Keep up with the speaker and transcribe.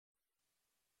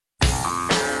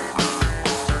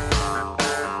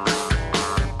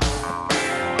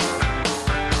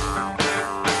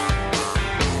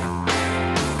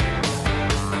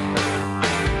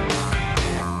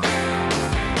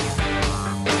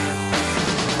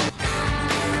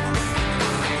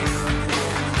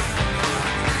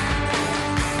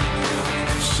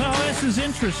is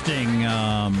interesting.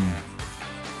 A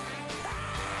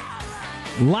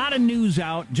lot of news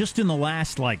out just in the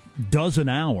last, dozen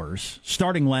hours.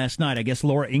 Starting last night, I guess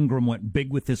Laura Ingraham went big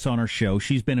with this on her show.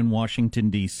 She's been in Washington,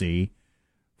 D.C.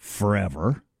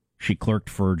 forever. She clerked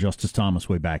for Justice Thomas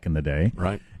way back in the day.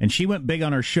 Right. And she went big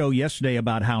on her show yesterday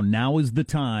about how now is the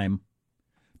time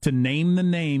to name the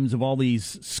names of all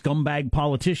these scumbag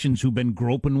politicians who've been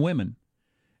groping women.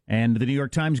 And the New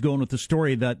York Times going with the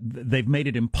story that they've made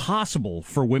it impossible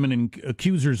for women and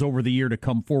accusers over the year to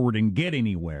come forward and get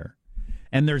anywhere.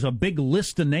 And there's a big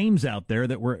list of names out there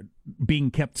that were being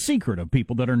kept secret of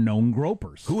people that are known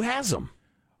gropers. Who has them?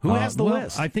 Who has the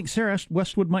list? I think Sarah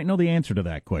Westwood might know the answer to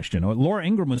that question. Laura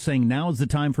Ingraham was saying now is the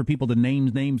time for people to name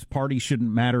names. Parties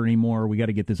shouldn't matter anymore. We got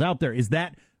to get this out there. Is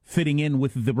that fitting in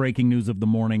with the breaking news of the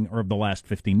morning or of the last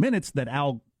 15 minutes that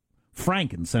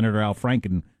Senator Al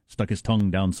Franken, stuck his tongue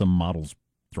down some model's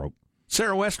throat?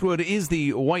 Sarah Westwood is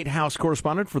the White House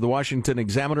correspondent for the Washington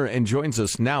Examiner and joins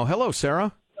us now. Hello,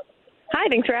 Sarah. Hi,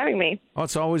 thanks for having me. Oh,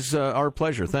 it's always our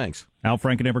pleasure. Thanks. Al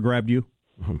Franken ever grabbed you?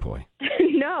 Oh, boy.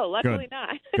 No, luckily Good.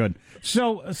 not. Good.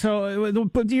 So,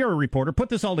 but you're a reporter. Put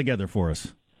this all together for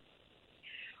us.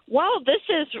 Well, this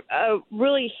is a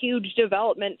really huge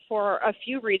development for a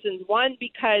few reasons. One,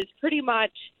 because pretty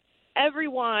much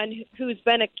everyone who's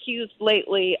been accused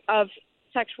lately of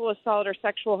sexual assault or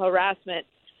sexual harassment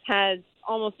has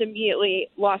almost immediately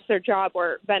lost their job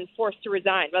or been forced to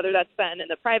resign, whether that's been in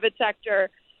the private sector,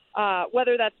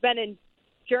 whether that's been in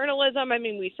journalism. I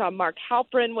mean, we saw Mark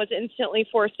Halperin was instantly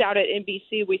forced out at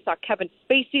NBC. We saw Kevin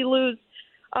Spacey lose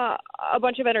a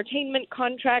bunch of entertainment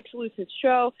contracts, lose his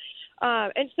show.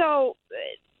 And so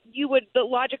you would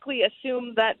logically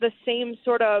assume that the same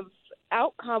sort of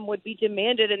outcome would be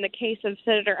demanded in the case of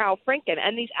Senator Al Franken.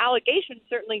 And these allegations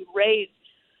certainly raise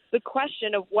the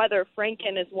question of whether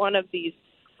Franken is one of these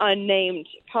unnamed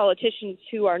politicians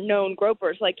who are known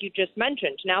gropers, like you just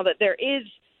mentioned. Now that there is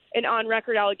an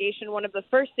on-record allegation, one of the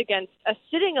first against a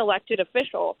sitting elected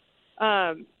official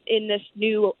in this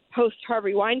new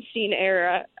post-Harvey Weinstein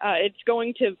era, it's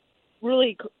going to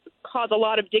really cause a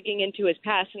lot of digging into his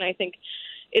past, and I think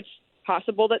it's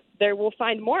possible that there will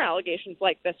find more allegations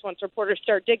like this once reporters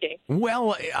start digging.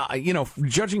 Well,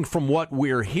 judging from what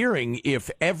we're hearing, if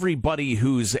everybody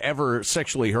who's ever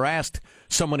sexually harassed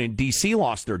someone in D.C.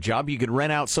 lost their job, you could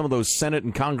rent out some of those Senate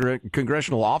and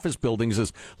congressional office buildings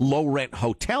as low-rent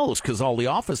hotels because all the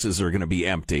offices are going to be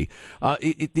empty.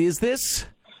 Is this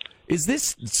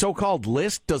so-called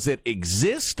list, does it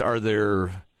exist? Are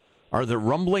there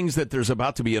rumblings that there's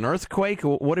about to be an earthquake?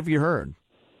 What have you heard?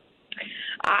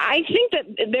 I think that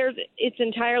it's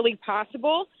entirely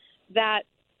possible that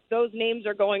those names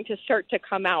are going to start to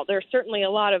come out. There's certainly a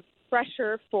lot of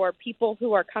pressure for people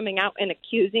who are coming out and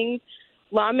accusing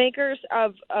lawmakers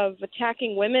of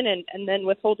attacking women and then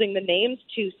withholding the names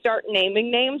to start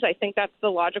naming names. I think that's the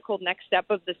logical next step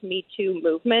of this Me Too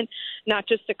movement, not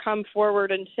just to come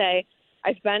forward and say,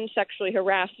 I've been sexually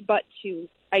harassed, but to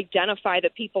identify the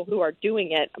people who are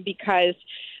doing it, because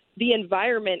the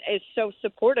environment is so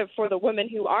supportive for the women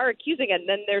who are accusing it. And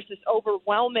then there's this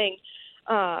overwhelming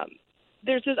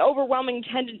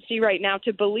tendency right now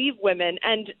to believe women.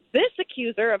 And this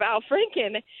accuser of Al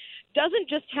Franken doesn't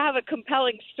just have a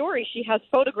compelling story. She has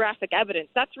photographic evidence.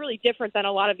 That's really different than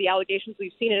a lot of the allegations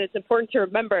we've seen. And it's important to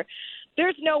remember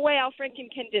there's no way Al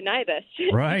Franken can deny this.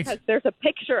 Right. Because there's a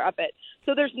picture of it.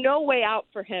 So there's no way out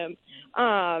for him.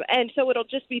 And so it'll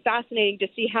just be fascinating to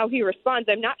see how he responds.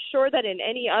 I'm not sure that in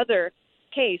any other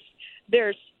case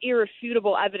there's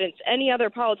irrefutable evidence. Any other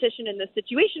politician in this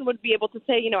situation would be able to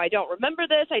say, I don't remember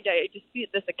this. I dispute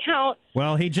this account.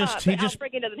 Well, Al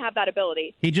Franken doesn't have that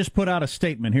ability. He just put out a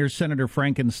statement. Here's Senator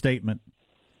Franken's statement.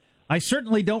 I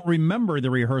certainly don't remember the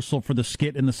rehearsal for the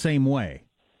skit in the same way,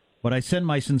 but I send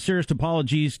my sincerest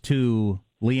apologies to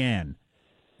Leanne.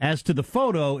 As to the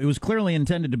photo, it was clearly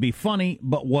intended to be funny,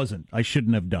 but wasn't. I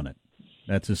shouldn't have done it.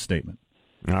 That's his statement.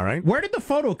 All right. Where did the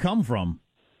photo come from?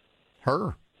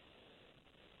 Her.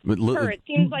 It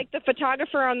seems like the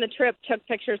photographer on the trip took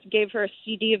pictures, gave her a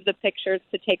CD of the pictures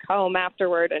to take home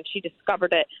afterward, and she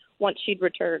discovered it once she'd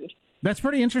returned. That's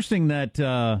pretty interesting that,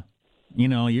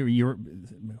 you're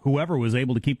whoever was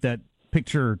able to keep that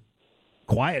picture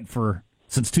quiet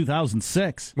since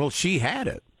 2006. Well, she had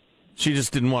it. She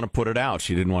just didn't want to put it out.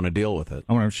 She didn't want to deal with it.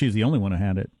 I wonder if she's the only one who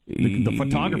had it. The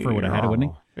photographer would have had it,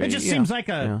 wouldn't he? It just seems like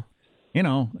that's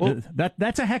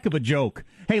a heck of a joke.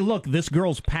 Hey, look, this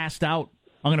girl's passed out.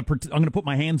 I'm gonna put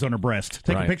my hands on her breast.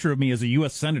 Take a picture of me as a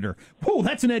U.S. senator. Whoa,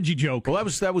 that's an edgy joke. Well,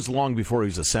 that was long before he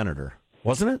was a senator,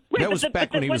 wasn't it? Right, that was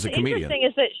back when he was a comedian. What's interesting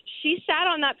is that she sat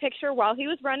on that picture while he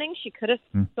was running. She could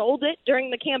have sold it during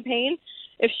the campaign.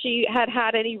 if she had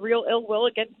had any real ill will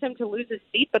against him to lose his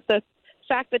seat. But the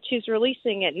fact that she's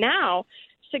releasing it now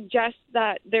suggests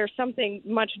that there's something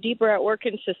much deeper at work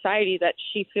in society, that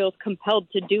she feels compelled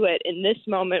to do it in this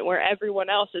moment where everyone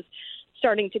else is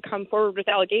starting to come forward with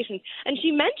allegations. And she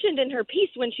mentioned in her piece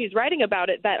when she's writing about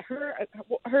it that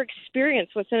her experience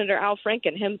with Senator Al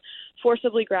Franken, him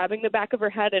forcibly grabbing the back of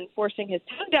her head and forcing his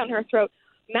tongue down her throat,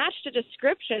 matched a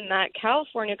description that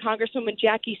California Congresswoman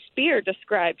Jackie Speer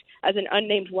described as an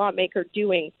unnamed lawmaker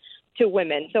doing to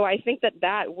women. So I think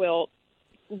that will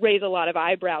raise a lot of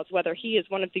eyebrows, whether he is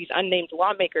one of these unnamed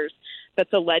lawmakers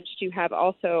that's alleged to have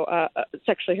also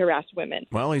sexually harassed women.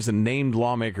 Well, he's a named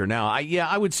lawmaker now.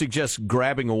 I would suggest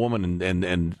grabbing a woman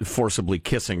and forcibly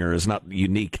kissing her is not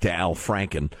unique to Al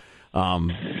Franken.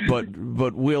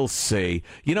 But we'll see.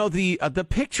 You know, the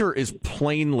picture is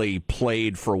plainly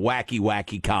played for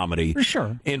wacky comedy. For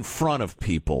sure. In front of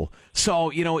people.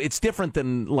 So, you know, it's different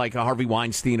than like a Harvey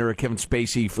Weinstein or a Kevin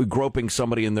Spacey groping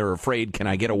somebody and they're afraid, can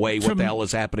I get away? What the hell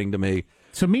is happening to me?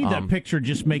 To me, that picture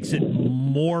just makes it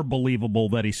more believable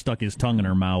that he stuck his tongue in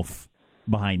her mouth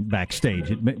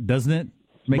backstage. Doesn't it?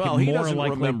 Well, he doesn't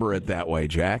remember it that way,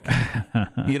 Jack.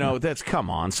 You know, come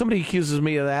on. Somebody accuses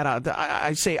me of that.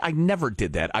 I say I never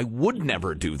did that. I would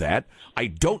never do that. I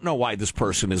don't know why this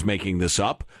person is making this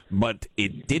up, but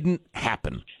it didn't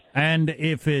happen. And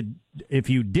if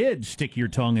you did stick your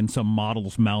tongue in some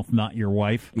model's mouth, not your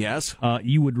wife, yes,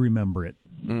 you would remember it.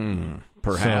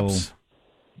 Perhaps.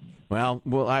 So,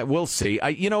 we'll see.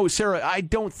 Sarah, I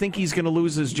don't think he's going to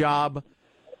lose his job.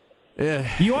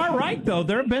 You are right, though.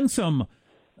 There have been some,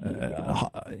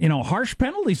 harsh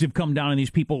penalties have come down on these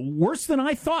people, worse than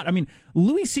I thought. I mean,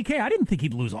 Louis C.K., I didn't think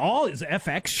he'd lose all his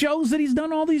FX shows that he's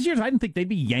done all these years. I didn't think they'd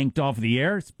be yanked off the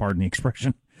air, pardon the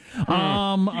expression.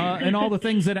 And all the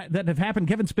things that have happened.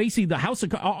 Kevin Spacey, the House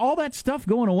of all that stuff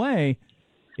going away.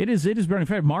 It is very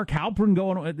fair. Mark Halperin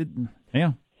going away.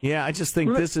 Yeah. Yeah, I just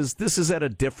think this is at a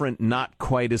different, not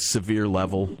quite as severe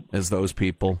level as those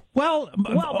people. Well,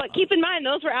 but keep in mind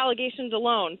those were allegations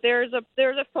alone. There's a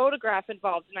photograph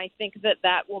involved, and I think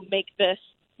that will make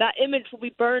that image will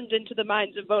be burned into the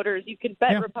minds of voters. You can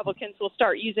bet Republicans will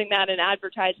start using that in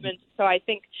advertisements. So I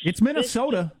think it's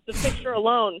Minnesota. The picture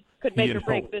alone could make or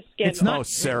break this scandal. Oh,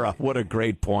 Sarah, what a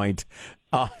great point.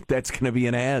 That's going to be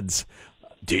in ads.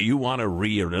 Do you want to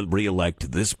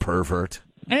reelect this pervert?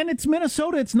 And it's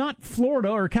Minnesota. It's not Florida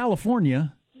or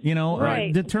California,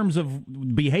 right. In terms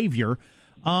of behavior.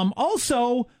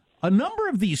 Also, a number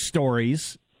of these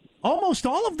stories, almost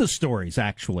all of the stories,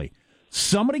 actually,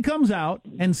 somebody comes out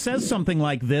and says something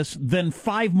like this, then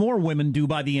 5 more women do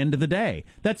by the end of the day.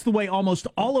 That's the way almost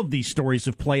all of these stories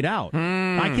have played out.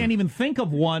 I can't even think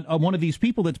of one of these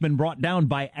people that's been brought down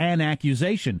by an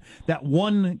accusation. That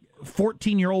one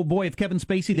 14-year-old boy of Kevin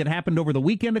Spacey that happened over the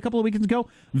weekend a couple of weekends ago,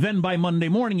 then by Monday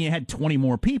morning you had 20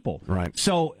 more people. Right.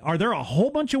 So are there a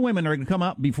whole bunch of women that are going to come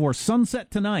out before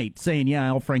sunset tonight saying, yeah,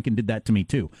 Al Franken did that to me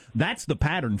too? That's the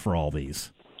pattern for all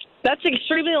these. That's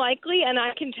extremely likely, and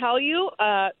I can tell you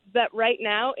that right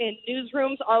now in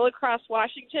newsrooms all across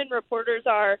Washington, reporters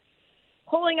are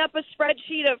pulling up a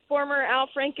spreadsheet of former Al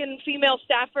Franken female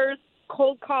staffers,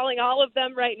 cold calling all of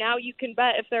them right now. You can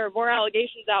bet if there are more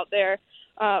allegations out there,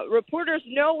 reporters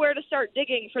know where to start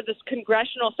digging for this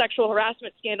congressional sexual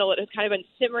harassment scandal that has kind of been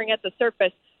simmering at the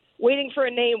surface, waiting for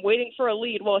a name, waiting for a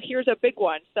lead. Well, here's a big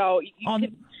one. So you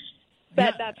can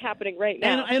bet that's happening right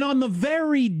now. And on the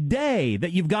very day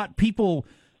that you've got people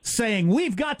saying,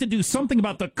 we've got to do something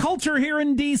about the culture here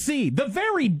in D.C., the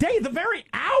very day, the very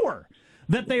hour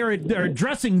that they're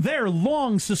addressing their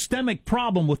long systemic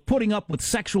problem with putting up with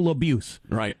sexual abuse.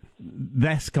 Right.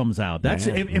 This comes out. That's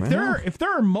if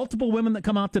there are multiple women that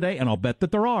come out today, and I'll bet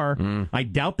that there are. I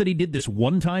doubt that he did this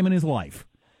one time in his life.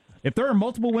 If there are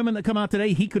multiple women that come out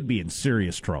today, he could be in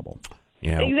serious trouble.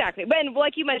 Yeah. Exactly. But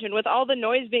like you mentioned, with all the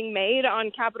noise being made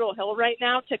on Capitol Hill right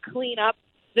now to clean up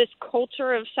this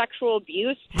culture of sexual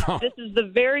abuse, this is the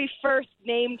very first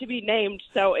name to be named.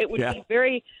 So it would be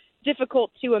very difficult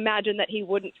to imagine that he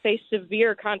wouldn't face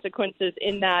severe consequences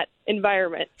in that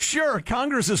environment. Sure,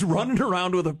 Congress is running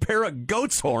around with a pair of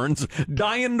goat's horns,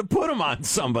 dying to put them on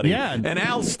somebody. Yeah. And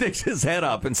Al sticks his head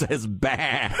up and says,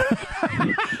 bah.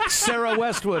 Sarah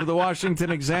Westwood of the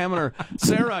Washington Examiner.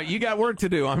 Sarah, you got work to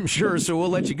do, I'm sure, so we'll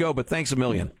let you go, but thanks a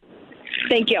million.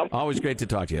 Thank you. Always great to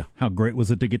talk to you. How great was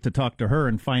it to get to talk to her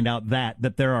and find out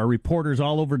that there are reporters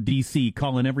all over D.C.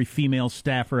 calling every female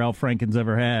staffer Al Franken's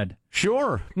ever had.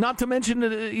 Sure. Not to mention,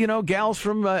 gals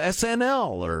from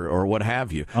SNL or what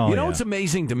have you. Oh, what's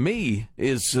amazing to me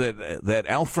is that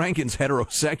Al Franken's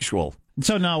heterosexual.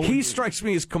 So now He strikes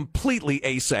me as completely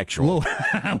asexual.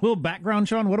 little background,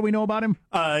 Sean. What do we know about him?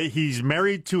 He's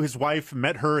married to his wife,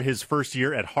 met her his first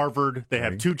year at Harvard. They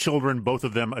have 2 children, both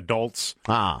of them adults.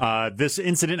 This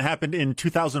incident happened in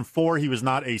 2004. He was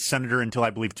not a senator until, I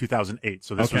believe, 2008.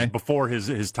 So this was before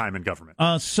his time in government.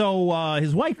 So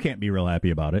his wife can't be real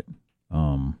happy about it.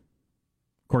 Of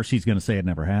course, he's going to say it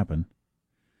never happened.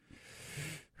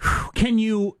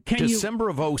 December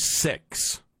of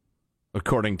 2006,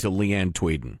 according to Leanne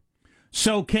Tweeden.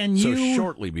 So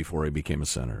shortly before he became a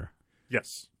senator.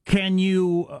 Yes. Can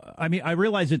you, I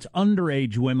realize it's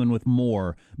underage women with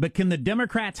Moore, but can the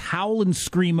Democrats howl and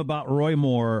scream about Roy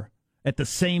Moore at the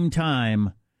same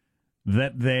time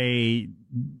that they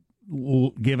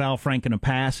give Al Franken a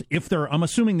pass? I'm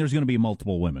assuming there's going to be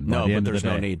multiple women. No, but there's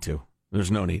no need to. There's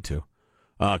no need to.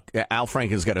 Al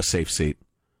Franken's got a safe seat.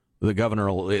 The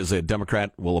governor is a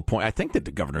Democrat, will appoint. I think that the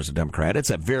governor's a Democrat.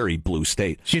 It's a very blue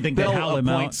state. So you think they'll howl him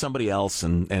appoint out? Somebody else,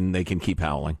 and they can keep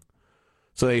howling.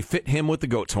 So they fit him with the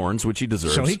goat's horns, which he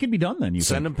deserves. So he could be done then, you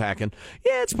Send think? him packing.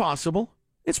 Yeah, it's possible.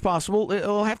 It's possible.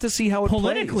 We'll have to see how it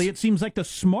Politically, plays. it seems like the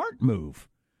smart move.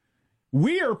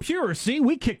 We are pure. See,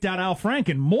 we kicked out Al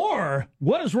Franken. Moore,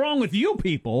 what is wrong with you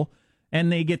people?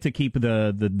 And they get to keep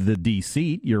the D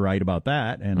seat. You're right about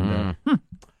that. And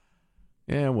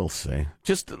Yeah, we'll see.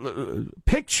 Just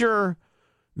picture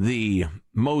the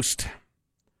most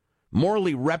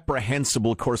morally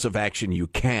reprehensible course of action you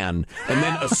can, and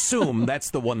then assume that's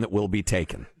the one that will be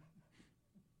taken.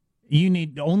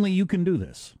 only you can do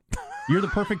this. You're the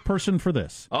perfect person for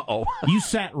this. Uh-oh. You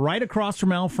sat right across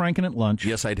from Al Franken at lunch.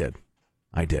 Yes, I did.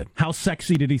 How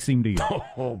sexy did he seem to you?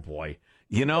 Oh boy.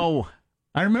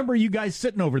 I remember you guys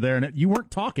sitting over there, and you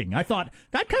weren't talking. I thought,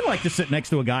 I'd kind of like to sit next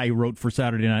to a guy who wrote for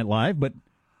Saturday Night Live, but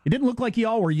it didn't look like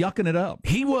y'all were yucking it up.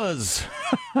 He was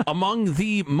among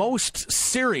the most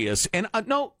serious, and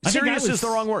no, serious is the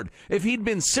wrong word. If he'd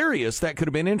been serious, that could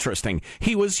have been interesting.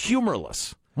 He was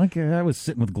humorless. Like I was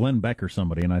sitting with Glenn Beck or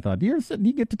somebody, and I thought, you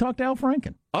get to talk to Al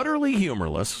Franken. Utterly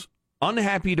humorless,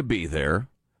 unhappy to be there,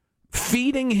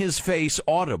 feeding his face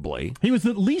audibly. He was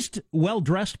the least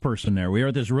well-dressed person there. We were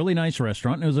at this really nice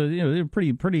restaurant, and it was a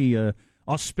pretty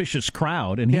auspicious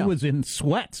crowd, and he was in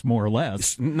sweats, more or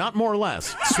less. Not more or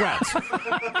less, sweats.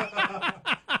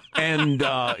 And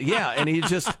he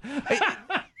just...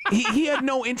 He had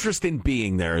no interest in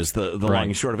being there, is the long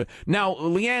and short of it. Now,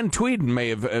 Leanne Tweeden may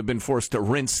have been forced to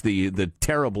rinse the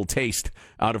terrible taste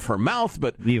out of her mouth,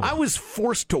 but I was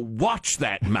forced to watch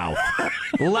that mouth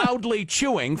loudly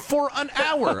chewing for an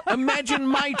hour. Imagine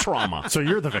my trauma. So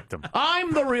you're the victim.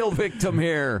 I'm the real victim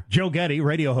here. Joe Getty,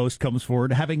 radio host, comes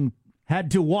forward, having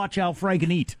had to watch Al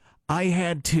Franken eat. I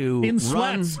had to in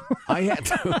sweats. I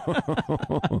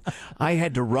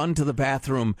had to run to the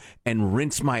bathroom and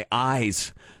rinse my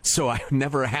eyes so I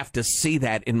never have to see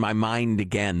that in my mind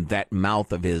again. That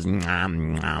mouth of his.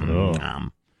 Nom, nom,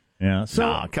 nom. Yeah.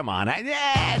 So come on.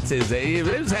 He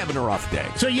was having a rough day.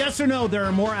 So yes or no, there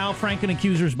are more Al Franken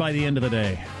accusers by the end of the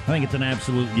day. I think it's an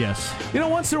absolute yes.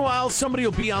 Once in a while, somebody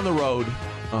will be on the road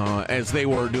as they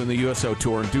were doing the USO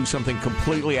tour and do something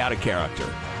completely out of character.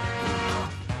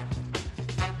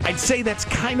 I'd say that's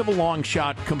kind of a long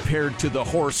shot compared to the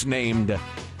horse named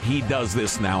He Does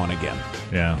This Now and Again.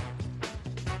 Yeah.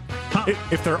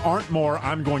 If there aren't more,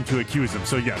 I'm going to accuse him.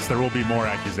 So, yes, there will be more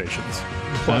accusations.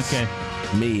 Plus,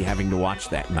 me having to watch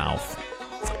that mouth.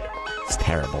 It's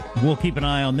terrible. We'll keep an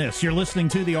eye on this. You're listening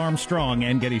to the Armstrong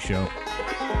and Getty Show.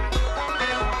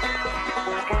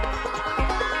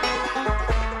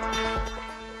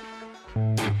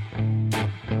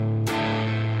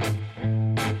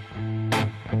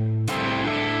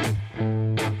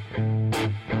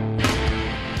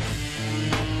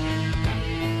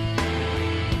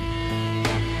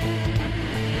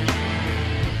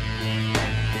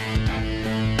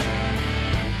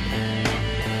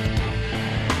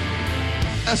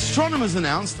 Astronomers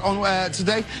announced on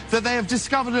today that they have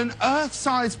discovered an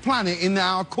Earth-sized planet in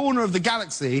our corner of the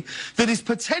galaxy that is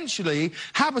potentially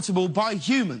habitable by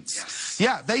humans. Yes.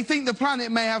 Yeah, they think the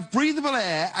planet may have breathable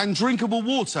air and drinkable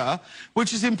water,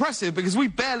 which is impressive because we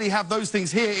barely have those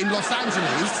things here in Los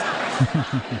Angeles.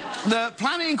 The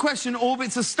planet in question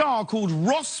orbits a star called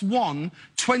Ross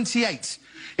 128.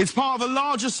 It's part of a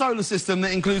larger solar system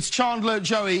that includes Chandler,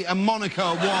 Joey, and Monica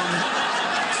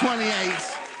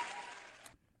 128.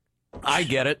 I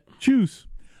get it. Choose.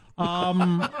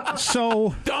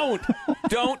 So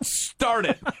don't start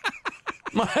it.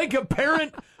 Like a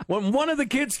parent, when one of the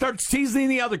kids starts teasing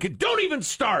the other kid, don't even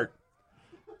start.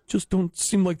 just don't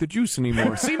seem like the juice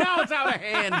anymore. See, now it's out of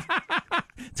hand.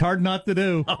 It's hard not to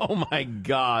do. Oh, my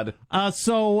God.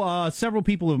 So several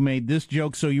people have made this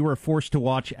joke, so you were forced to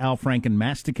watch Al Franken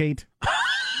masticate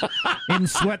in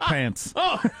sweatpants.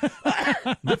 Oh,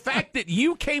 the fact that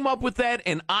you came up with that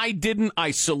and I didn't,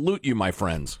 I salute you, my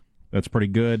friends. That's pretty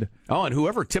good. Oh, and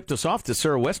whoever tipped us off to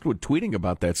Sarah Westwood tweeting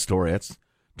about that story, that's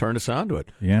turned us on to it.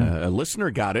 Yeah. A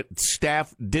listener got it.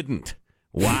 Staff didn't.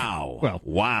 Wow. Well,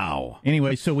 wow.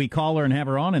 Anyway, so we call her and have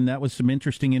her on, and that was some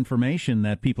interesting information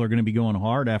that people are going to be going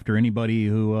hard after anybody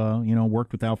who,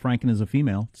 worked with Al Franken as a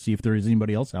female, to see if there is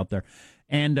anybody else out there.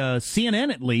 And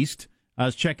CNN, at least, I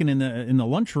was checking in the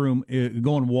lunchroom,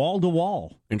 going wall to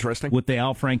wall. Interesting. With the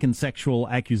Al Franken sexual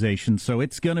accusations. So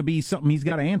it's going to be something he's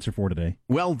got to answer for today.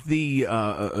 Well, the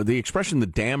expression "the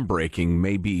dam breaking"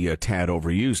 may be a tad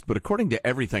overused, but according to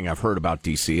everything I've heard about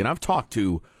D.C., and I've talked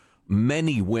to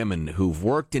many women who've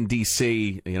worked in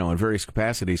D.C., in various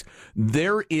capacities,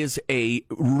 there is a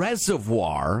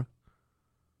reservoir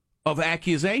of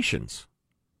accusations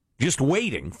just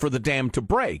waiting for the dam to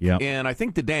break. Yep. And I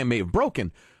think the dam may have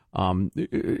broken.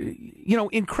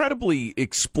 Incredibly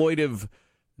exploitive,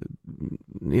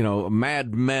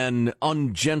 madmen,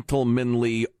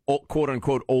 ungentlemanly,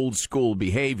 quote-unquote, old-school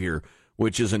behavior,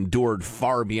 which is endured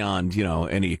far beyond,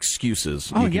 any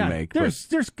excuses you can make. But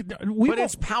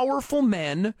it's powerful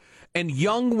men and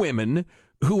young women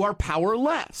who are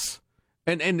powerless.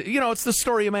 And it's the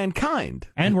story of mankind.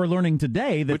 And we're learning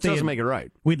today that which doesn't make it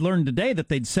right. We'd learned today that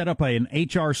they'd set up an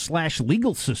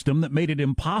HR/legal system that made it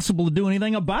impossible to do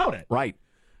anything about it. Right.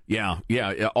 Yeah.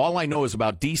 All I know is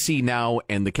about D.C. now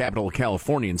and the capital of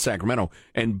California in Sacramento,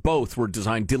 and both were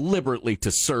designed deliberately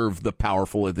to serve the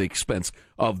powerful at the expense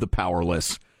of the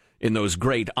powerless in those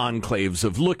great enclaves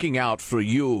of looking out for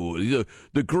you,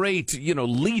 the great,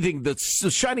 leading the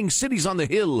shining cities on the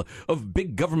hill of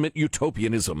big government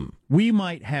utopianism. We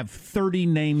might have 30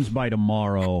 names by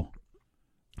tomorrow.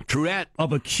 True that.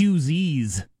 Of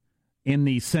accusees in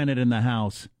the Senate and the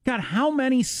House. God, how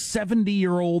many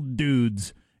 70-year-old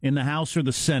dudes in the House or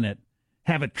the Senate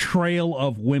have a trail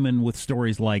of women with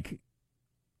stories like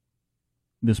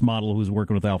this model who's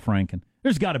working with Al Franken?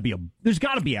 There's got to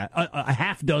be a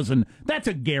half dozen. That's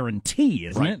a guarantee,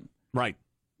 isn't it? Right.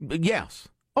 Yes.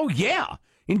 Oh, yeah.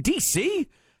 In D.C.,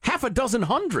 half a dozen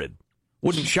hundred.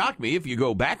 Wouldn't shock me if you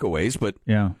go back a ways, but,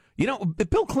 yeah.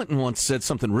 Bill Clinton once said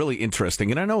something really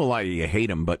interesting, and I know a lot of you hate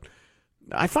him, but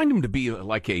I find him to be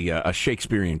like a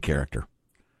Shakespearean character.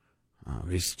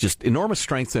 He's just enormous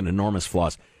strengths and enormous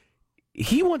flaws.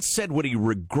 He once said what he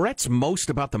regrets most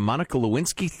about the Monica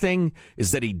Lewinsky thing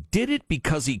is that he did it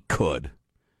because he could.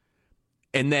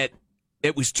 And that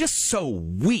it was just so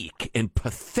weak and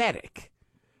pathetic.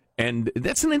 And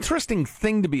that's an interesting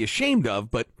thing to be ashamed of.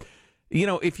 But,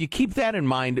 if you keep that in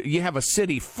mind, you have a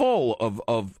city full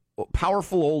of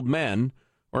powerful old men,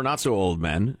 or not so old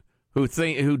men,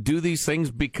 who do these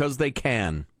things because they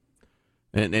can.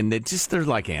 And they're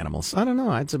like animals. I don't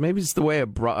know. Maybe it's the way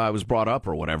I was brought up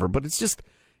or whatever, but it's just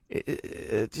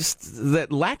that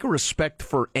lack of respect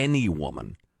for any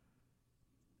woman.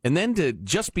 And then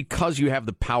just because you have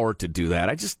the power to do that,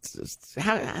 I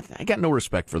got no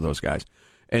respect for those guys.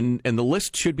 And the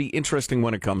list should be interesting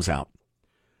when it comes out.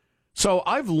 So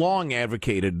I've long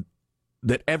advocated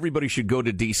that everybody should go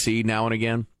to D.C. now and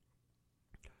again.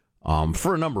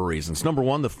 For a number of reasons. Number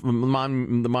one,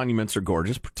 the monuments are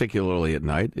gorgeous, particularly at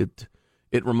night.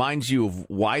 It reminds you of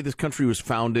why this country was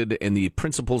founded and the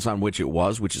principles on which it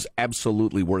was, which is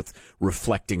absolutely worth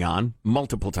reflecting on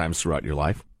multiple times throughout your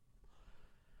life.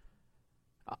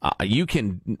 You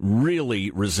can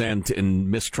really resent and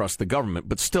mistrust the government,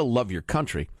 but still love your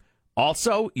country.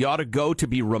 Also, you ought to go to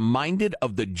be reminded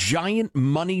of the giant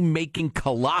money-making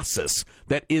colossus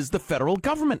that is the federal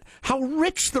government. How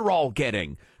rich they're all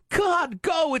getting. God,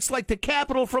 go! It's like the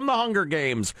Capitol from the Hunger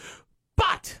Games.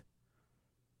 But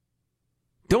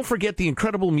don't forget the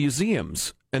incredible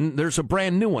museums. And there's a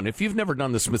brand new one. If you've never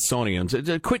done the Smithsonian,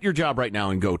 quit your job right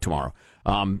now and go tomorrow,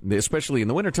 especially in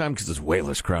the wintertime because it's way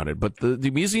less crowded. But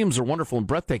the museums are wonderful and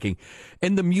breathtaking.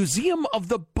 And the Museum of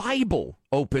the Bible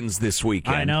opens this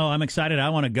weekend. I know. I'm excited. I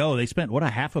want to go. They spent,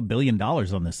 $500 million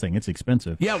on this thing. It's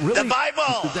expensive. Yeah, really. The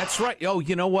Bible! That's right. Oh,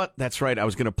 you know what? That's right. I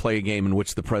was going to play a game in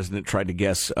which the president tried to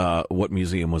guess what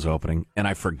museum was opening, and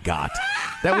I forgot.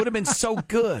 That would have been so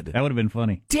good. That would have been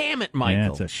funny. Damn it, Michael. Yeah,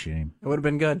 it's a shame. It would have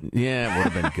been good. Yeah, it would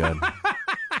have been good.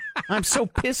 I'm so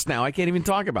pissed now. I can't even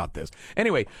talk about this.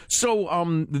 Anyway, so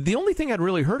the only thing I'd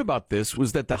really heard about this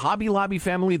was that the Hobby Lobby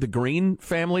family, the Green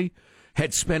family,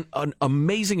 had spent an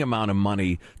amazing amount of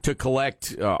money to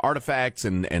collect artifacts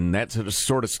and that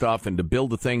sort of stuff and to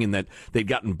build the thing, and that they'd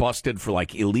gotten busted for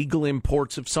like illegal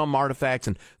imports of some artifacts,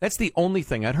 and that's the only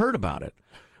thing I'd heard about it.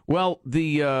 Well,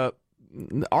 the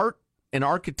art and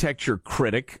architecture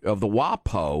critic of the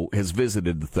WAPO has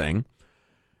visited the thing,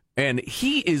 and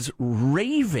he is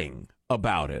raving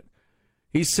about it.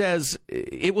 He says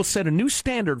it will set a new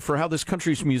standard for how this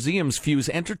country's museums fuse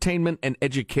entertainment and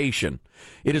education.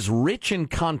 It is rich in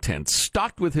content,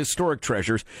 stocked with historic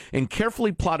treasures, and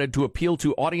carefully plotted to appeal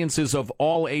to audiences of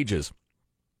all ages.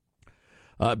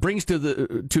 It brings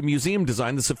to museum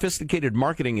design the sophisticated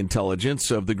marketing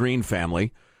intelligence of the Green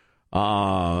family.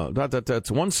 That's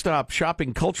one-stop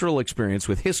shopping cultural experience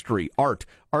with history, art,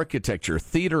 architecture,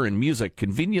 theater, and music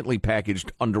conveniently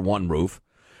packaged under one roof.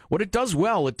 What it does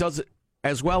well, it does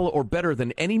as well or better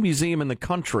than any museum in the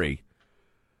country.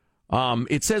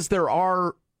 It says there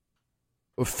are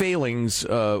failings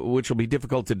which will be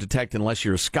difficult to detect unless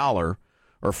you're a scholar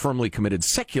or firmly committed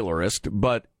secularist,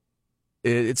 but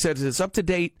it says it's up to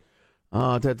date,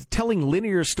 telling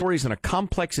linear stories in a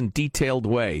complex and detailed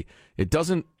way. It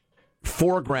doesn't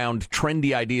foreground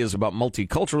trendy ideas about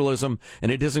multiculturalism,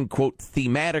 and it isn't, quote,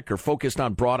 thematic or focused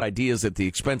on broad ideas at the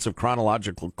expense of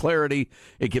chronological clarity.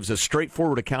 It gives a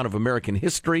straightforward account of American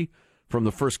history from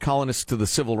the first colonists to the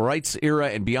civil rights era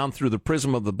and beyond through the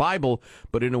prism of the Bible,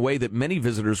 but in a way that many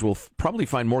visitors will probably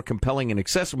find more compelling and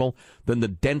accessible than the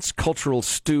dense cultural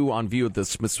stew on view at the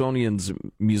Smithsonian's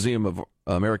Museum of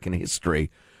American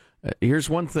History. Here's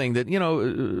one thing that,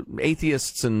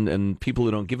 atheists and people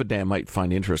who don't give a damn might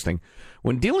find interesting.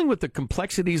 When dealing with the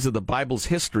complexities of the Bible's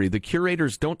history, the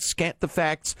curators don't scant the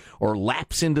facts or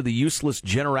lapse into the useless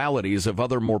generalities of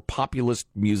other more populist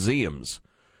museums.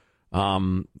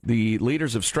 The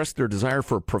leaders have stressed their desire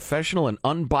for a professional and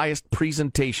unbiased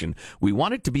presentation. We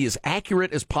want it to be as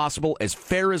accurate as possible, as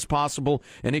fair as possible,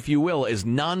 and, if you will, as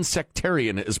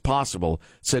non-sectarian as possible,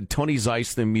 said Tony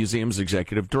Zeiss, the museum's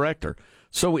executive director.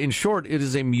 So, in short, it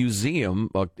is a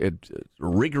museum, a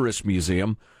rigorous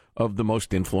museum, of the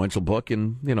most influential book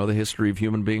in, the history of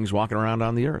human beings walking around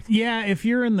on the earth. Yeah, if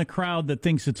you're in the crowd that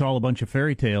thinks it's all a bunch of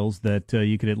fairy tales, that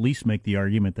you could at least make the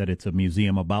argument that it's a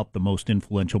museum about the most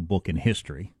influential book in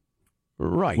history.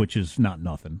 Right. Which is not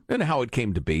nothing. And how it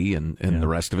came to be and the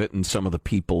rest of it, and some of the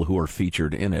people who are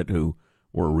featured in it who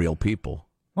were real people.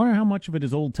 I wonder how much of it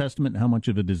is Old Testament and how much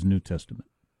of it is New Testament.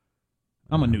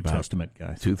 I'm a New Testament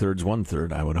guy. 2/3,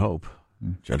 1/3, I would hope.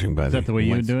 Judging by is that the way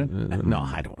you would do it? No,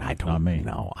 I don't. Not me.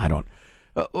 No, I don't.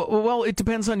 Well, it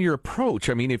depends on your approach.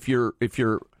 I mean, if you're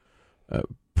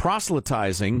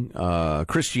proselytizing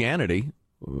Christianity,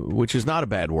 which is not a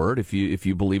bad word, if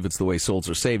you believe it's the way souls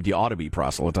are saved, you ought to be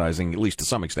proselytizing, at least to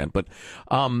some extent. But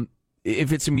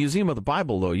if it's a museum of the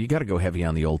Bible, though, you got to go heavy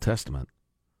on the Old Testament.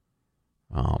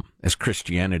 As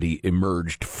Christianity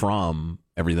emerged from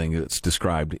everything that's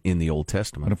described in the Old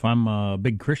Testament. But if I'm a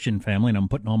big Christian family and I'm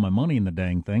putting all my money in the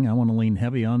dang thing, I want to lean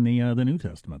heavy on the New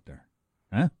Testament there.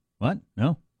 Huh? What?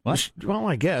 No? What? Well,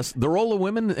 I guess. The role of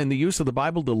women and the use of the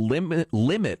Bible to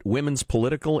limit women's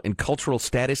political and cultural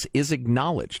status is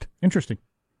acknowledged. Interesting.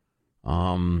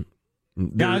 I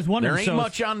was wondering, there ain't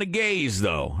much on the gays,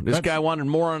 though. This guy wanted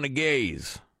more on the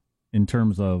gays. In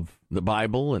terms of? The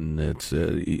Bible, and it's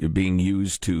being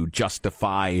used to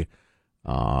justify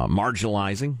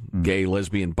marginalizing gay,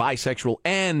 lesbian, bisexual,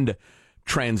 and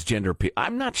transgender people.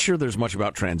 I'm not sure there's much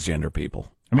about transgender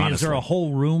people. I mean, honestly. Is there a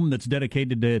whole room that's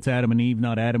dedicated to it's Adam and Eve,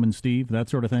 not Adam and Steve, that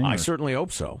sort of thing? I certainly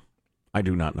hope so. I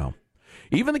do not know.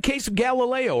 Even the case of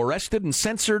Galileo, arrested and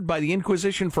censored by the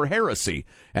Inquisition for heresy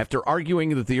after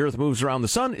arguing that the Earth moves around the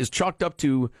sun, is chalked up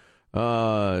to,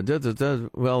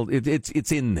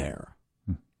 it's in there.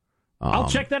 I'll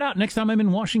check that out next time I'm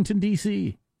in Washington,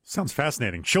 D.C. Sounds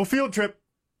fascinating. Show field trip.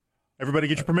 Everybody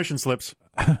get your permission slips.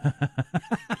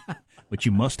 Which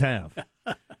you must have.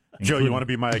 Joe, you want to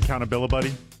be my accountability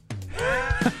buddy?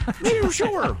 Yeah,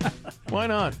 sure. Why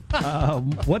not?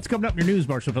 What's coming up in your news,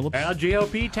 Marshall Phillips?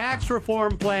 GOP tax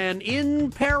reform plan in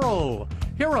peril.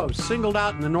 Heroes singled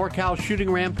out in the NorCal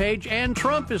shooting rampage, and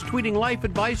Trump is tweeting life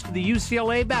advice to the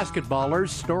UCLA basketballers.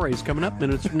 Stories coming up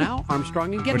minutes from now.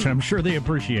 Armstrong and Getty. Which I'm sure they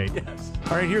appreciate. Yes.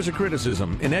 All right, here's a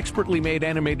criticism. In expertly made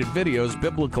animated videos,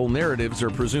 biblical narratives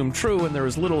are presumed true, and there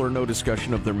is little or no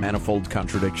discussion of their manifold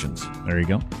contradictions. There you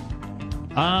go.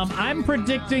 I'm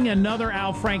predicting another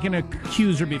Al Franken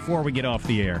accuser before we get off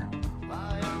the air.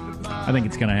 I think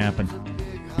it's going to happen.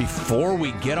 Before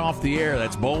we get off the air,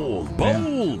 that's bold.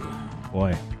 Bold! Yeah.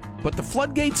 Boy. But the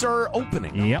floodgates are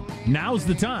opening. Yep. Now's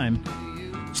the time.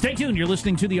 Stay tuned. You're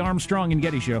listening to the Armstrong and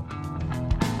Getty Show.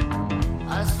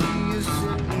 I see you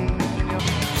sitting in your...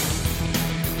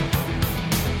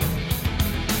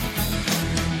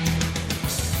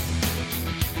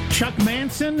 Chuck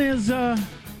Manson is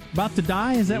about to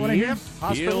die. Is that what I hear?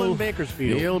 Hospital in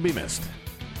Bakersfield. He'll be missed.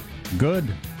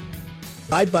 Good.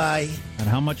 Bye-bye. And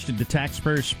how much did the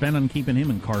taxpayers spend on keeping him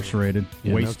incarcerated?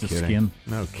 Yeah, Waste no of kidding. skin.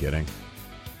 No kidding.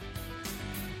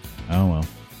 Oh, well.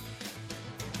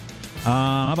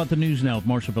 How about the news now with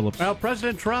Marcia Phillips? Well,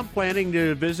 President Trump planning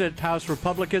to visit House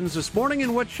Republicans this morning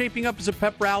in what's shaping up as a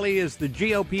pep rally as the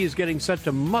GOP is getting set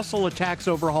to muscle a tax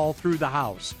overhaul through the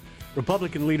House.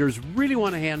 Republican leaders really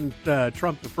want to hand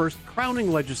Trump the first crowning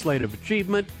legislative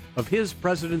achievement of his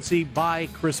presidency by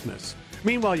Christmas.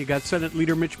 Meanwhile, you got Senate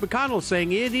Leader Mitch McConnell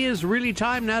saying it is really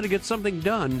time now to get something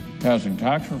done. Passing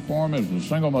tax reform is the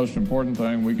single most important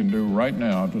thing we can do right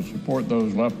now to support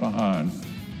those left behind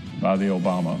by the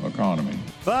Obama economy.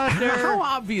 But how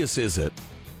obvious is it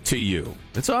to you?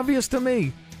 It's obvious to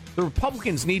me. The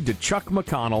Republicans need to Chuck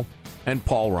McConnell and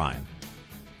Paul Ryan.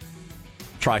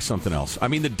 Try something else. I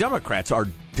mean, the Democrats are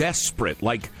desperate,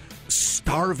 like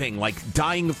starving, like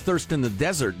dying of thirst in the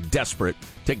desert, desperate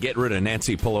to get rid of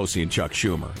Nancy Pelosi and Chuck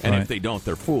Schumer. And Right. if they don't,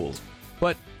 they're fools.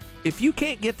 But if you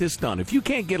can't get this done, if you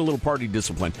can't get a little party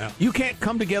discipline, you can't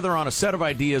come together on a set of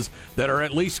ideas that are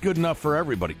at least good enough for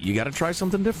everybody. You got to try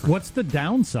something different. What's the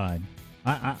downside?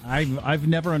 I've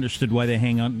never understood why they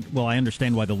hang on. Well, I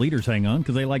understand why the leaders hang on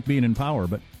because they like being in power,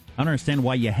 but I don't understand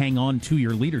why you hang on to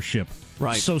your leadership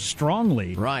so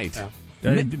strongly. Right.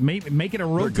 Make it a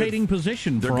rotating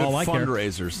position They're for good all I care.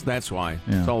 fundraisers. That's why.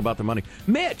 Yeah. It's all about the money.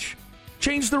 Mitch,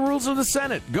 change the rules of the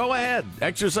Senate. Go ahead.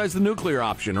 Exercise the nuclear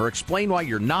option or explain why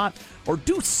you're not or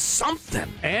do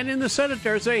something. And in the Senate,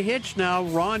 there's a hitch now.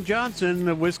 Ron Johnson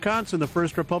of Wisconsin, the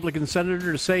first Republican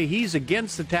senator to say he's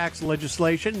against the tax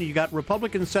legislation. You got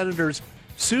Republican Senators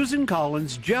Susan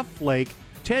Collins, Jeff Flake,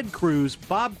 Ted Cruz,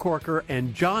 Bob Corker,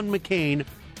 and John McCain,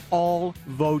 all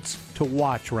votes to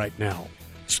watch right now.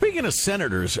 Speaking of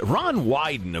senators, Ron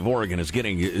Wyden of Oregon is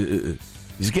getting lispier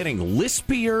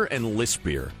and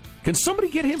lispier. Can somebody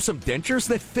get him some dentures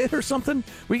that fit or something?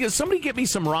 Somebody get me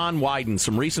some Ron Wyden,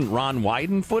 some recent Ron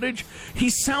Wyden footage. He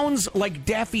sounds like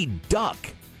Daffy Duck.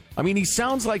 I mean, he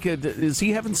sounds like is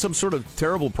he having some sort of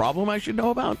terrible problem I should know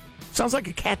about? Sounds like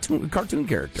a cartoon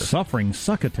character. Suffering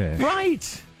succotash.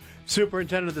 Right.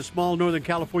 Superintendent of the small Northern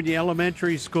California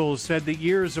elementary school said that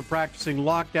years of practicing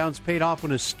lockdowns paid off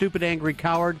when a stupid, angry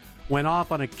coward went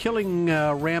off on a killing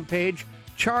rampage,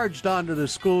 charged onto the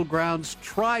school grounds,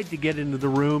 tried to get into the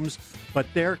rooms, but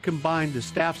the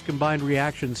staff's combined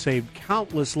reaction saved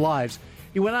countless lives.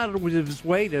 He went out of his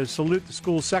way to salute the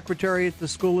school secretary at the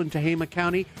school in Tehama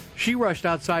County. She rushed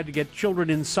outside to get children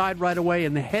inside right away,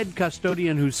 and the head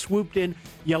custodian who swooped in,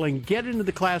 yelling, get into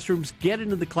the classrooms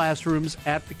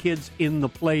at the kids in the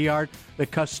play yard. The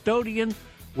custodian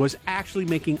was actually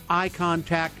making eye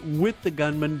contact with the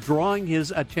gunman, drawing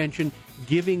his attention,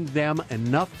 giving them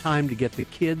enough time to get the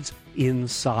kids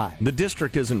inside. The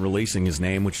district isn't releasing his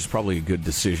name, which is probably a good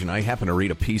decision. I happened to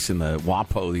read a piece in the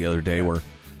WAPO the other day where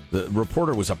the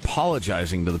reporter was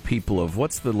apologizing to the people of,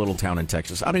 what's the little town in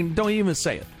Texas? I mean, don't even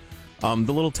say it. The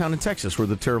little town in Texas where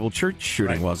the terrible church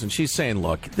shooting was. And she's saying,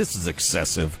 look, this is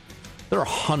excessive. There are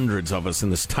hundreds of us in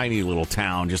this tiny little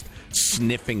town just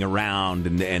sniffing around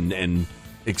and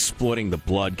exploiting the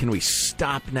blood. Can we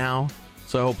stop now?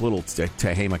 So I hope little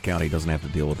Tehama County doesn't have to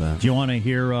deal with that. Do you want to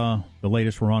hear the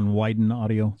latest Ron Wyden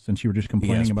audio since you were just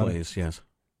complaining about it? Yes.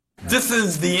 This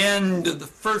is the end of the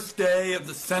first day of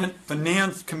the Senate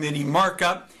Finance Committee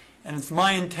markup, and it's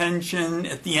my intention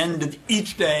at the end of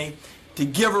each day to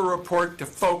give a report to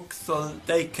folks so that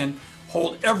they can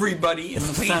hold everybody in the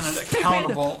Senate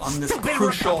accountable on this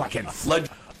crucial legislation.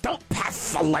 Don't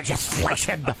pass the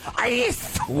legislation. I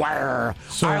swear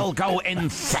I'll go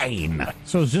insane.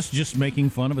 So is this just making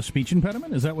fun of a speech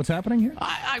impediment? Is that what's happening here?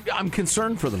 I'm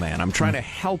concerned for the man. I'm trying to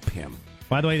help him.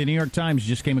 By the way, the New York Times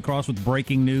just came across with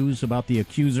breaking news about the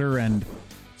accuser and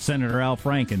Senator Al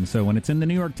Franken. So when it's in the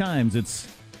New York Times, it's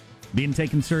being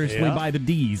taken seriously by the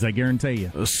D's, I guarantee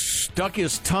you. Stuck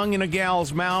his tongue in a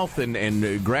gal's mouth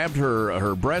and grabbed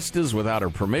her breastes without her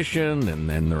permission and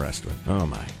then the rest of it. Oh,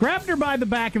 my. Grabbed her by the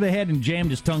back of the head and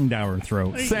jammed his tongue down her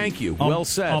throat. Thank you. Well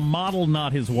said. A model,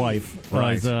 not his wife.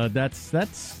 Right.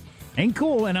 That's ain't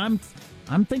cool, and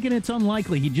I'm thinking it's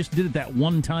unlikely he just did it that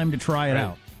one time to try it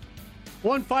out.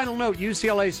 One final note,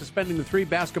 UCLA suspending the 3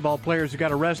 basketball players who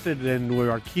got arrested and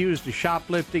were accused of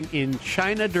shoplifting in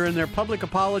China. During their public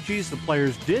apologies, the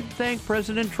players did thank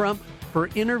President Trump for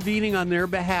intervening on their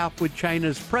behalf with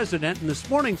China's president. And this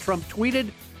morning, Trump tweeted,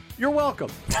 "You're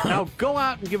welcome. Now go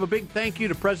out and give a big thank you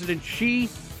to President Xi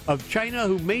of China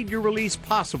who made your release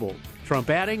possible."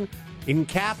 Trump adding, In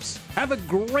caps, have a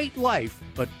great life,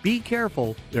 but be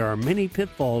careful. There are many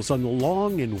pitfalls on the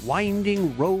long and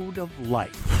winding road of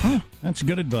life. That's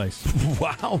good advice.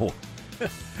 Wow.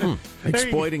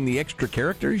 Exploiting the extra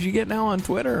characters you get now on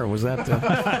Twitter? Or was that...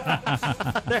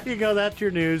 There you go. That's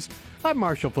your news. I'm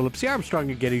Marshall Phillips, the Armstrong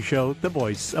and Getty Show, the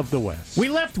voice of the West. We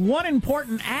left one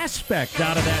important aspect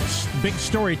out of that big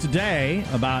story today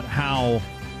about how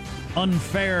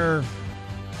unfair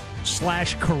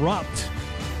 / corrupt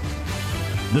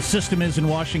the system is in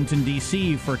Washington,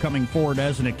 D.C. for coming forward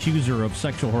as an accuser of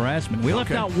sexual harassment. We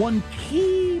left out one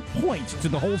key point to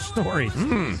the whole story.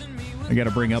 I got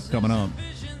to bring up coming up.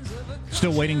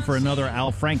 Still waiting for another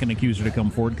Al Franken accuser to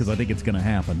come forward because I think it's going to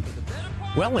happen.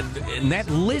 Well, and that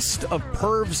list of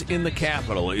pervs in the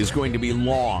Capitol is going to be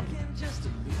long.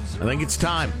 I think it's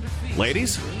time.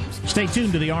 Ladies? Stay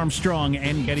tuned to the Armstrong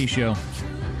and Getty Show.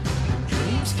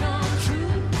 Dreams come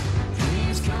true.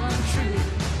 Dreams come true.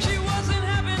 She wasn't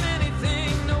having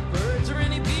anything, no birds or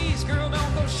any bees. Girl,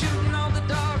 don't go shooting all the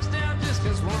dogs down just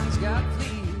because one's got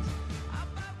fleas.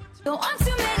 Go on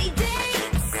too many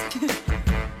dates,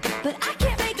 but I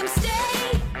can't make them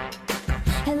stay.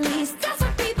 At least that's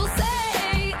what people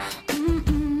say.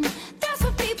 That's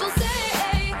what people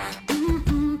say.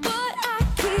 But I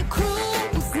keep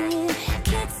cruising.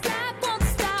 Can't stop, won't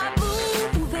stop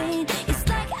moving. It's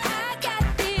like I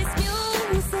got this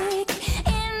music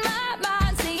in my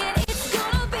mind saying it's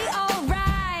gonna be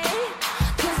alright.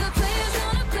 'Cause the players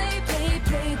gonna play.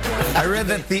 I read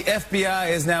that the FBI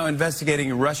is now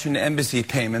investigating Russian embassy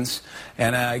payments.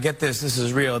 And get this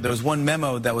is real. There was one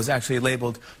memo that was actually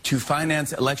labeled to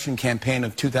finance election campaign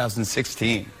of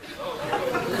 2016.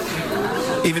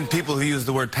 Even people who use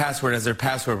the word password as their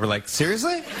password were like,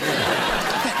 seriously? You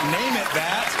can't name it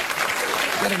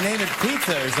that. You gotta name it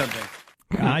pizza or something.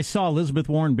 I saw Elizabeth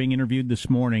Warren being interviewed this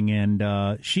morning,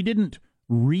 and she didn't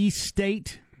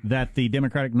restate that the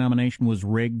Democratic nomination was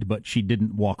rigged, but she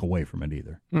didn't walk away from it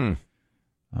either.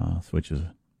 Which is...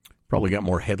 Probably got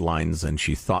more headlines than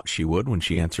she thought she would when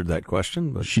she answered that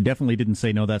question. But she definitely didn't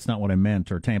say, no, that's not what I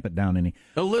meant, or tamp it down any.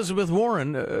 Elizabeth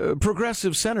Warren,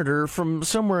 progressive senator from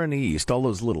somewhere in the East, all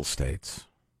those little states.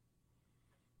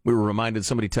 We were reminded,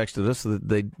 somebody texted us that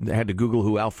they had to Google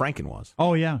who Al Franken was.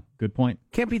 Oh, yeah, good point.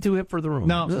 Can't be too hip for the room.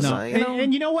 No.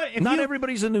 And you know what? Not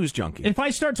everybody's a news junkie. If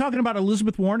I start talking about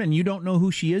Elizabeth Warren and you don't know who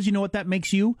she is, you know what that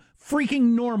makes you?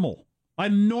 Freaking normal. A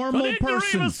normal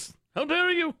person. How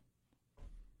dare you?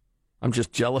 I'm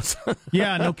just jealous.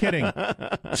 Yeah, no kidding.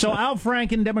 So Al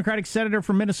Franken, Democratic senator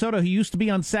from Minnesota, who used to be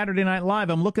on Saturday Night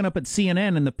Live, I'm looking up at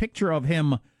CNN, and the picture of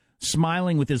him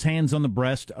smiling with his hands on the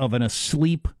breast of an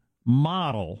asleep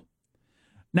model.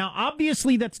 Now,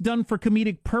 obviously, that's done for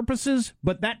comedic purposes,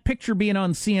 but that picture being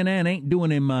on CNN ain't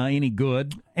doing him any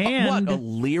good. And what, a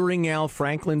leering Al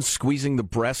Franken squeezing the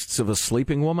breasts of a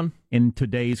sleeping woman? In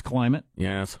today's climate?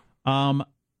 Yes.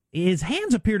 His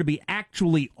hands appear to be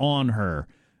actually on her,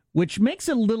 which makes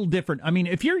it a little different. I mean,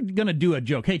 if you're going to do a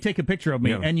joke, hey, take a picture of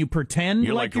me, and you pretend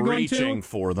you're like you're going to. reaching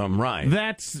for them, right.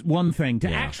 That's one thing. To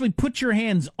actually put your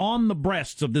hands on the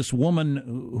breasts of this woman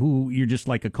who you're just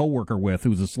like a coworker with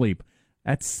who's asleep,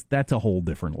 that's a whole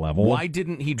different level. Why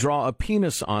didn't he draw a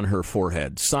penis on her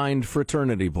forehead? Signed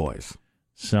fraternity boys.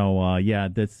 So,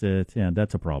 that's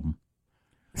a problem.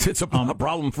 It's a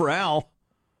problem for Al.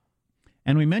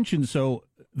 And we mentioned,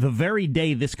 the very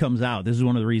day this comes out, this is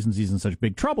one of the reasons he's in such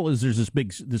big trouble, is there's this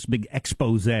big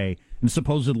expose, and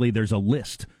supposedly there's a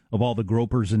list of all the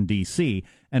gropers in D.C.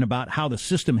 and about how the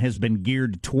system has been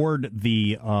geared toward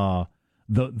the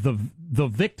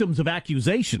victims of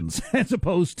accusations as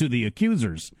opposed to the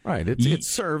accusers. Right. It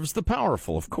serves the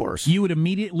powerful, of course. You would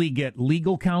immediately get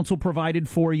legal counsel provided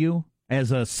for you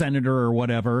as a senator or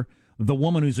whatever. The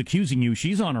woman who's accusing you,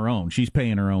 she's on her own. She's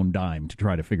paying her own dime to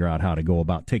try to figure out how to go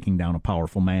about taking down a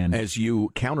powerful man. As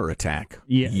you counterattack,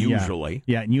 usually.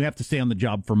 Yeah, and you have to stay on the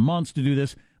job for months to do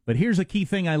this. But here's a key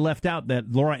thing I left out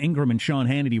that Laura Ingraham and Sean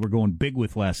Hannity were going big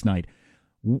with last night.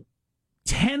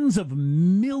 Tens of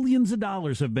millions of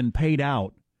dollars have been paid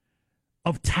out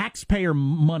of taxpayer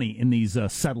money in these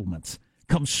settlements.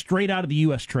 Comes straight out of the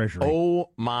U.S. Treasury. Oh,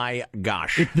 my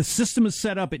gosh. If the system is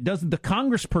set up, the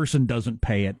congressperson doesn't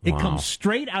pay it. It comes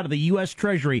straight out of the U.S.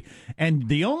 Treasury. And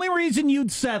the only reason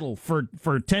you'd settle for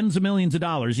tens of millions of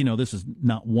dollars, this is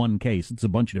not one case. It's a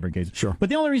bunch of different cases. Sure. But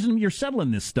the only reason you're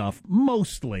settling this stuff,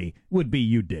 mostly, would be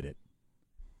you did it.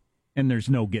 And there's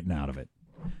no getting out of it.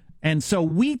 And so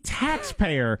we,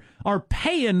 taxpayer, are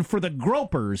paying for the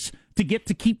gropers to get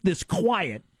to keep this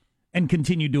quiet and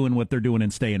continue doing what they're doing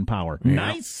and stay in power. Yeah.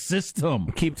 Nice system.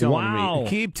 Keep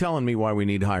telling me why we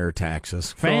need higher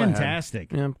taxes.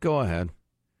 Fantastic. Go ahead.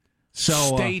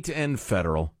 So state and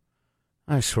federal.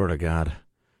 I swear to God.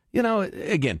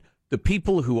 Again, the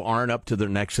people who aren't up to their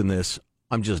necks in this,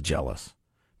 I'm just jealous.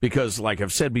 Because, like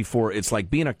I've said before, it's like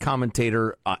being a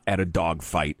commentator at a dog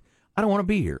fight. I don't want to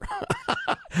be here.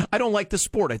 I don't like the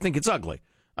sport. I think it's ugly.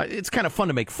 It's kind of fun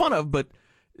to make fun of, but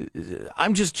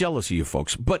I'm just jealous of you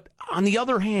folks. But on the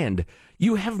other hand,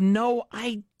 you have no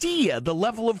idea the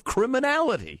level of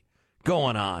criminality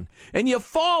going on. And you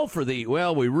fall for we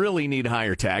really need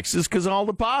higher taxes because all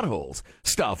the potholes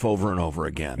stuff over and over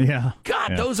again. Yeah.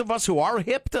 God, those of us who are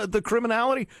hip to the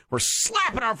criminality, we're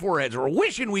slapping our foreheads. We're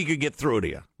wishing we could get through to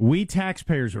you. We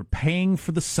taxpayers are paying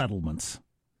for the settlements.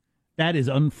 That is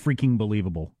unfreaking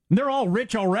believable. And they're all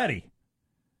rich already.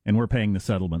 And we're paying the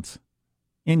settlements.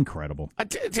 Incredible. I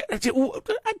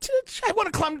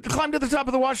want to climb to the top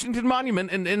of the Washington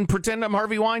Monument and pretend I'm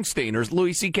Harvey Weinstein or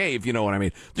Louis C.K., if you know what I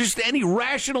mean. Just any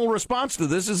rational response to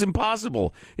this is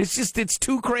impossible. It's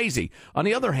too crazy. On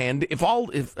the other hand,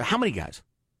 how many guys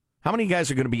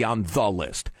are going to be on the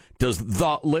list? Does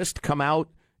the list come out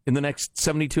in the next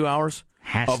 72 hours?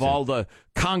 All the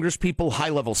Congress people,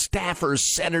 high-level staffers,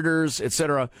 senators,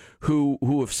 etc., who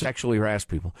have sexually harassed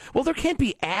people. Well, there can't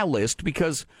be a list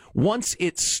because once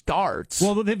it starts...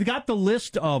 Well, they've got the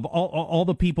list of all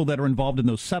the people that are involved in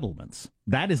those settlements.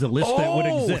 That is a list that would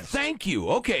exist. Thank you.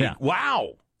 Okay. Yeah.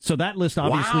 Wow. So that list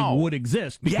obviously would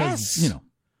exist because,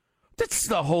 That's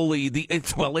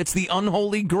it's the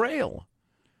unholy grail.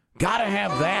 Gotta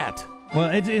have that.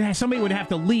 Well, somebody would have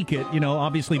to leak it.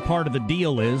 Obviously part of the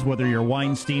deal is, whether you're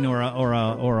Weinstein or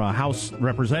a House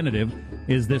representative,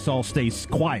 is this all stays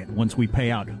quiet once we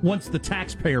pay out. Once the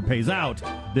taxpayer pays out,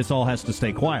 this all has to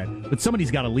stay quiet. But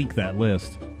somebody's got to leak that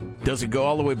list. Does it go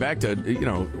all the way back to,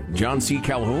 John C.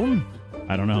 Calhoun?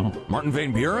 I don't know. Martin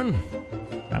Van Buren?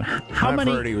 I've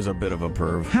heard he was a bit of a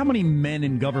perv. How many men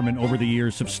in government over the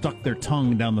years have stuck their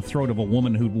tongue down the throat of a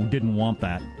woman who didn't want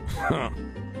that?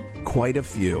 Quite a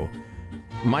few.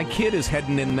 My kid is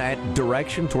heading in that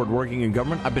direction toward working in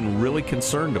government. I've been really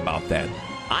concerned about that.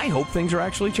 I hope things are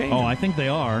actually changing. Oh, I think they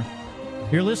are.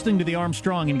 You're listening to the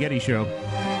Armstrong and Getty Show.